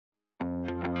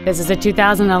This is a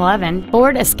 2011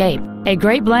 Ford Escape, a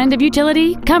great blend of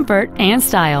utility, comfort, and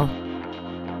style.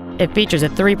 It features a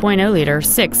 3.0-liter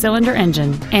 6-cylinder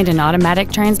engine and an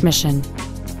automatic transmission.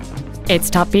 Its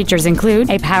top features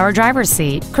include a power driver's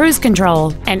seat, cruise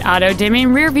control, an auto-dimming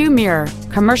rearview mirror,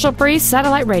 commercial-free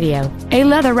satellite radio, a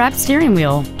leather-wrapped steering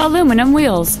wheel, aluminum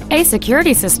wheels, a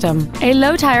security system, a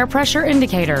low-tire pressure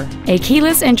indicator, a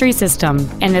keyless entry system,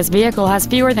 and this vehicle has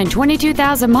fewer than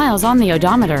 22,000 miles on the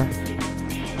odometer.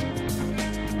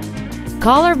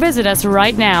 Call or visit us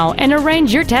right now and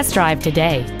arrange your test drive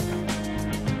today.